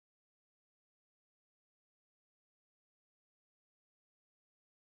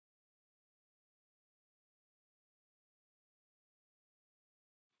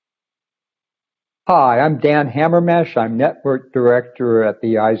Hi, I'm Dan Hamermesh. I'm Network Director at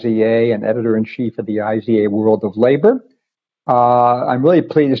the IZA and Editor-in-Chief of the IZA World of Labor. I'm really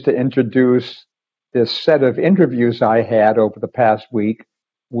pleased to introduce this set of interviews I had over the past week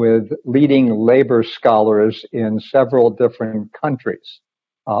with leading labor scholars in several different countries.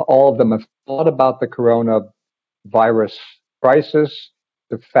 All of them have thought about the coronavirus crisis,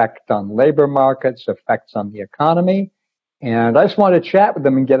 effect on labor markets, effects on the economy, and I just want to chat with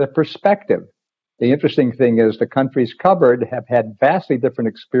them and get a perspective. The interesting thing is the countries covered have had vastly different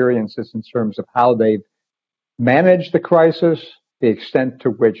experiences in terms of how they've managed the crisis, the extent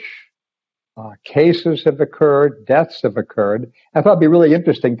to which cases have occurred, deaths have occurred. I thought it'd be really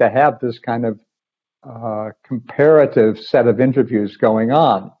interesting to have this kind of comparative set of interviews going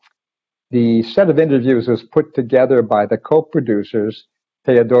on. The set of interviews was put together by the co-producers,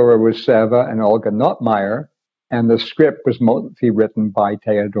 Theodora Ruseva and Olga Notmeyer, and the script was mostly written by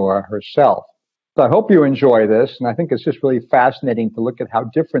Theodora herself. So I hope you enjoy this, and I think it's just really fascinating to look at how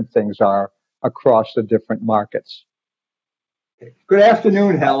different things are across the different markets. Good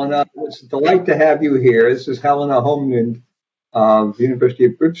afternoon, Helena. It's a delight to have you here. This is Helena Holmlund of the University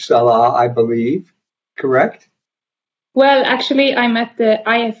of Uppsala, I believe, correct? Well, actually, I'm at the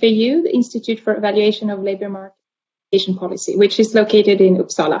IFAU, the Institute for Evaluation of Labor Market Policy, which is located in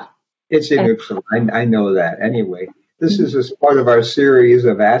Uppsala. It's in Uppsala. I know that. Anyway, this is as part of our series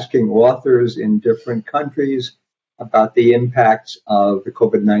of asking authors in different countries about the impacts of the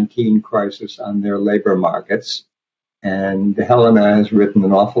COVID-19 crisis on their labor markets. And Helena has written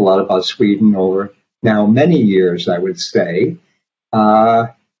an awful lot about Sweden over now many years, I would say.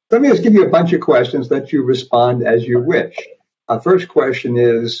 Let me just give you a bunch of questions, let you respond as you wish. First question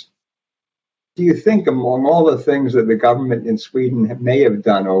is, do you think among all the things that the government in Sweden may have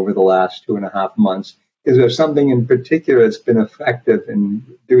done over the last 2.5 months, is there something in particular that's been effective in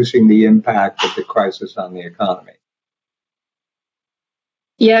reducing the impact of the crisis on the economy?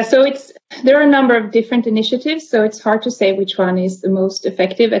 Yeah, so there are a number of different initiatives, so it's hard to say which one is the most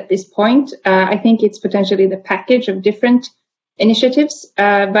effective at this point. I think it's potentially the package of different initiatives,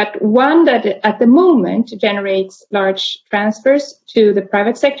 but one that at the moment generates large transfers to the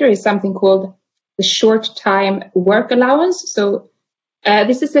private sector is something called the short-time work allowance. So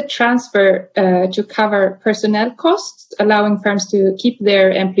this is a transfer to cover personnel costs, allowing firms to keep their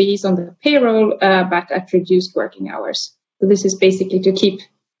employees on the payroll, but at reduced working hours. So this is basically to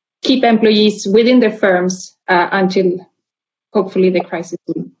keep employees within their firms until hopefully the crisis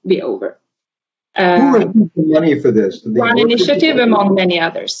will be over. Who receives the money for this? One initiative among many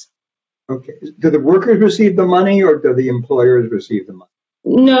others. Okay. Do the workers receive the money or do the employers receive the money?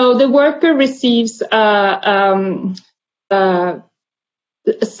 No, the worker receives a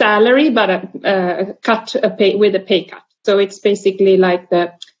salary, but a pay with a pay cut. So it's basically like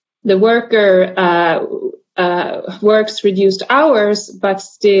the worker works reduced hours, but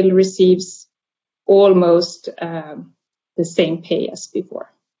still receives almost the same pay as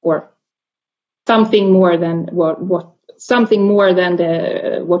before, or something more than what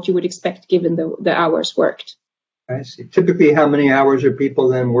you would expect given the hours worked. I see. Typically, how many hours are people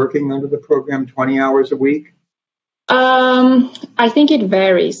then working under the program? 20 hours a week? I think it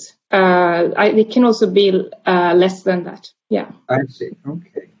varies. It can also be less than that. Yeah. I see.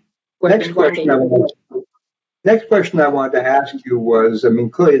 Okay. Next question I wanted to ask you was,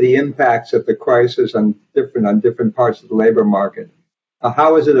 clearly the impacts of the crisis on different parts of the labor market.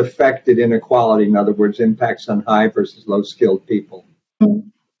 How has it affected inequality? In other words, impacts on high versus low skilled people?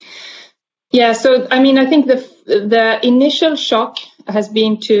 Yeah, so I think the initial shock has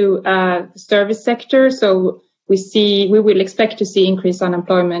been to the service sector. So we will expect to see increased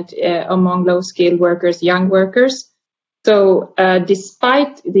unemployment among low skilled workers, young workers. So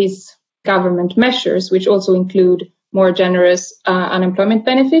despite these government measures, which also include more generous unemployment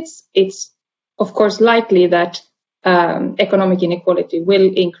benefits, it's of course likely that economic inequality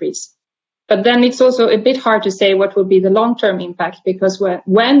will increase. But then it's also a bit hard to say what will be the long-term impact, because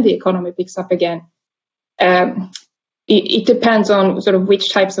when the economy picks up again, it depends on sort of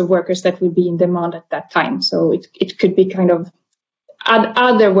which types of workers that will be in demand at that time. So it could be kind of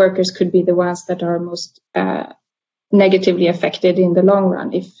other workers could be the ones that are most negatively affected in the long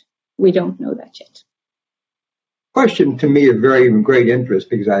run, if we don't know that yet. Question to me of very great interest,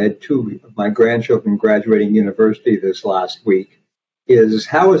 because I had 2 of my grandchildren graduating university this last week, is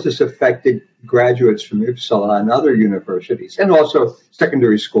how has this affected graduates from Uppsala and other universities, and also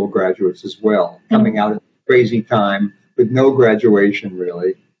secondary school graduates as well, coming out at a crazy time with no graduation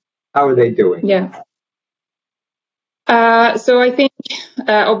really? How are they doing? Yeah. So I think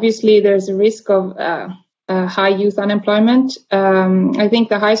obviously there's a risk of high youth unemployment. I think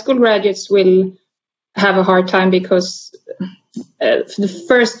the high school graduates will have a hard time because the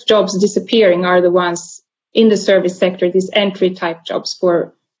first jobs disappearing are the ones in the service sector, these entry type jobs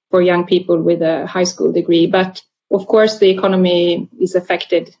for young people with a high school degree. But of course, the economy is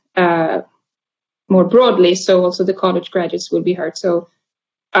affected more broadly, so also the college graduates will be hurt. So,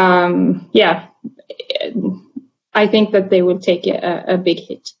 yeah, I think that they will take a big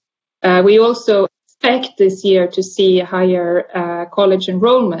hit. We also expect this year to see a higher college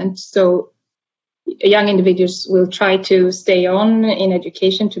enrollment. So young individuals will try to stay on in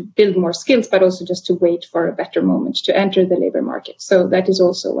education to build more skills, but also just to wait for a better moment to enter the labor market. So that is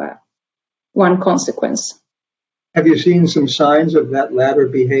also one consequence. Have you seen some signs of that latter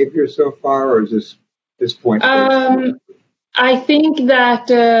behavior so far, or is this point? I think that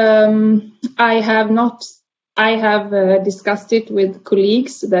I have discussed it with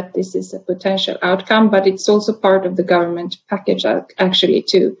colleagues that this is a potential outcome, but it's also part of the government package actually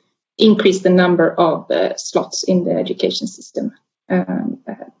to increase the number of slots in the education system.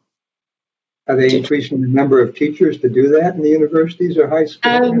 Are they increasing the number of teachers to do that in the universities or high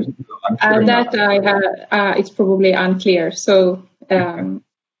schools? It's probably unclear. So,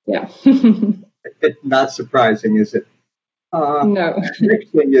 yeah. It's not surprising, is it? No. The next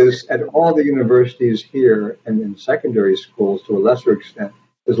thing is, at all the universities here and in secondary schools, to a lesser extent,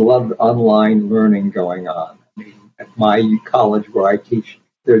 there's a lot of online learning going on. I mean, at my college where I teach,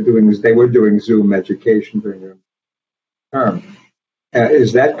 they were doing Zoom education during their term.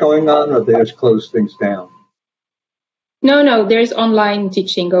 Is that going on, or they just close things down? No, there's online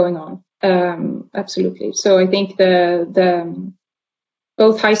teaching going on. Absolutely. So I think the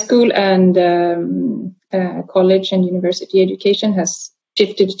both high school and college and university education has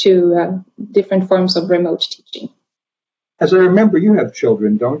shifted to different forms of remote teaching. As I remember, you have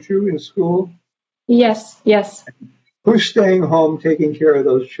children, don't you, in school? Yes. Who's staying home taking care of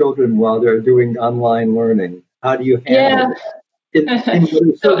those children while they're doing online learning? How do you handle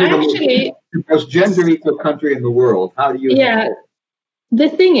it? So actually, the most gender equal country in the world. How do you? Yeah, the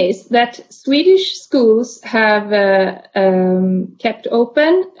thing is that Swedish schools have kept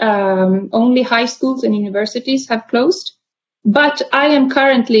open. Only high schools and universities have closed. But I am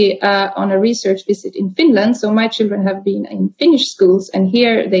currently on a research visit in Finland, so my children have been in Finnish schools, and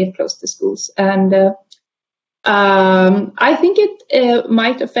here they've closed the schools. And I think it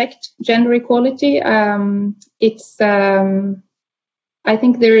might affect gender equality. I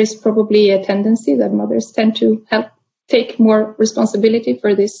think there is probably a tendency that mothers tend to take more responsibility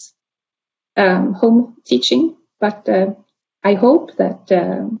for this home teaching, but I hope that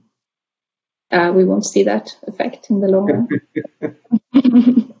we won't see that effect in the long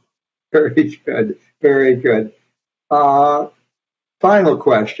run. Very good. Final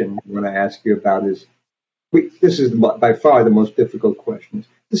question I want to ask you about is, this is by far the most difficult question.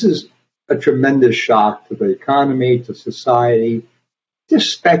 This is a tremendous shock to the economy, to society.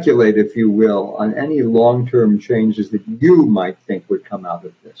 Just speculate, if you will, on any long-term changes that you might think would come out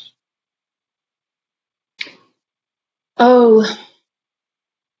of this. Oh,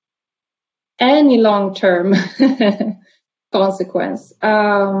 any long-term consequence.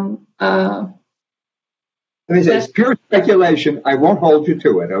 Let me say, it's pure speculation. I won't hold you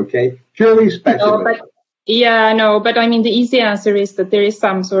to it, okay? Purely speculation. But I mean, the easy answer is that there is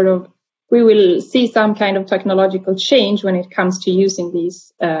we will see some kind of technological change when it comes to using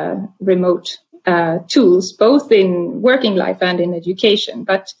these remote tools, both in working life and in education.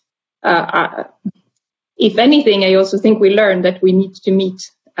 But if anything, I also think we learn that we need to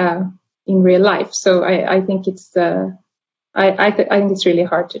meet in real life. So I think it's I think it's really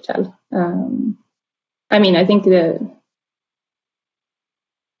hard to tell. I mean, I think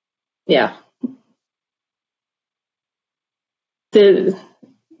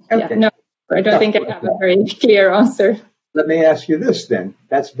I don't think I have a very clear answer. Let me ask you this then.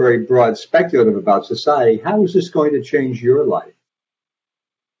 That's very broad, speculative about society. How is this going to change your life,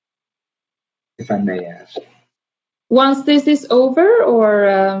 if I may ask? Once this is over,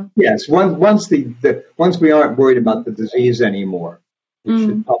 or yes, once we aren't worried about the disease anymore, which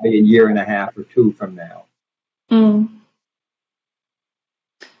is probably a year and a half or two from now.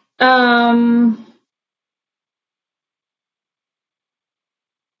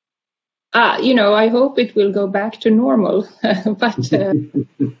 I hope it will go back to normal, but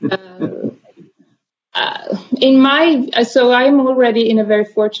so I'm already in a very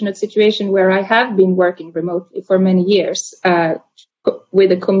fortunate situation where I have been working remotely for many years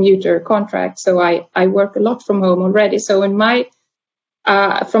with a commuter contract. So I work a lot from home already. So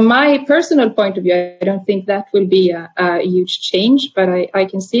from my personal point of view, I don't think that will be a huge change, but I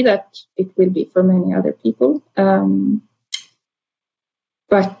can see that it will be for many other people.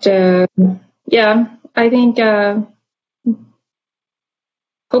 I think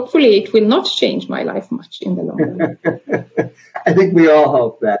hopefully it will not change my life much in the long run. I think we all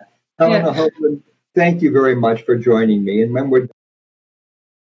hope that. Helena Yeah. Holmlund, thank you very much for joining me. And when we're